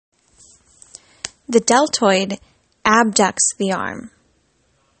The deltoid abducts the arm.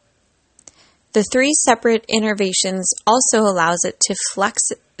 The 3 separate innervations also allows it to flex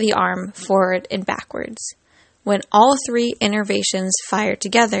the arm forward and backwards. When all 3 innervations fire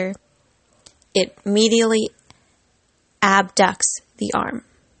together, it medially abducts the arm.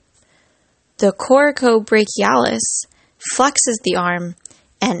 The coracobrachialis flexes the arm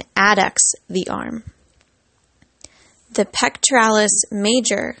and adducts the arm. The pectoralis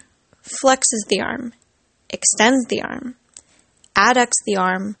major flexes the arm, extends the arm, adducts the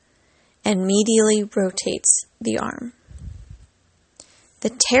arm, and medially rotates the arm. The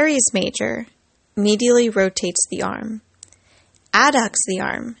teres major medially rotates the arm, adducts the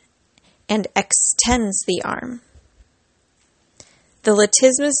arm, and extends the arm. The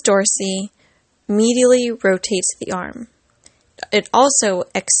latissimus dorsi medially rotates the arm. It also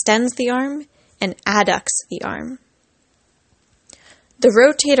extends the arm and adducts the arm. The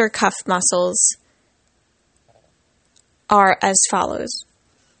rotator cuff muscles are as follows.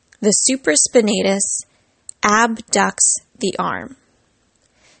 The supraspinatus abducts the arm.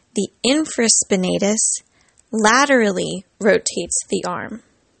 The infraspinatus laterally rotates the arm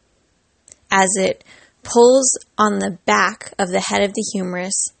as it pulls on the back of the head of the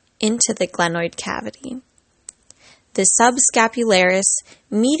humerus into the glenoid cavity. The subscapularis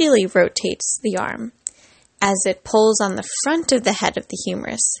medially rotates the arm as it pulls on the front of the head of the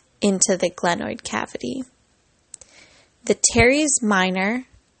humerus into the glenoid cavity. The teres minor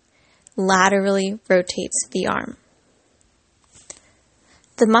laterally rotates the arm.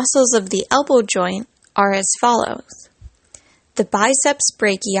 The muscles of the elbow joint are as follows. The biceps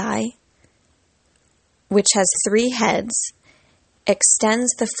brachii, which has 3 heads,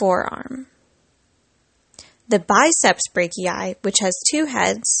 extends the forearm. The biceps brachii, which has 2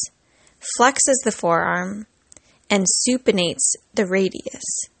 heads, flexes the forearm and supinates the radius,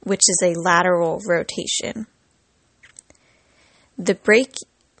 which is a lateral rotation. The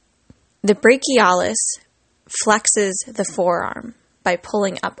brachialis flexes the forearm by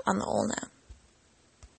pulling up on the ulna.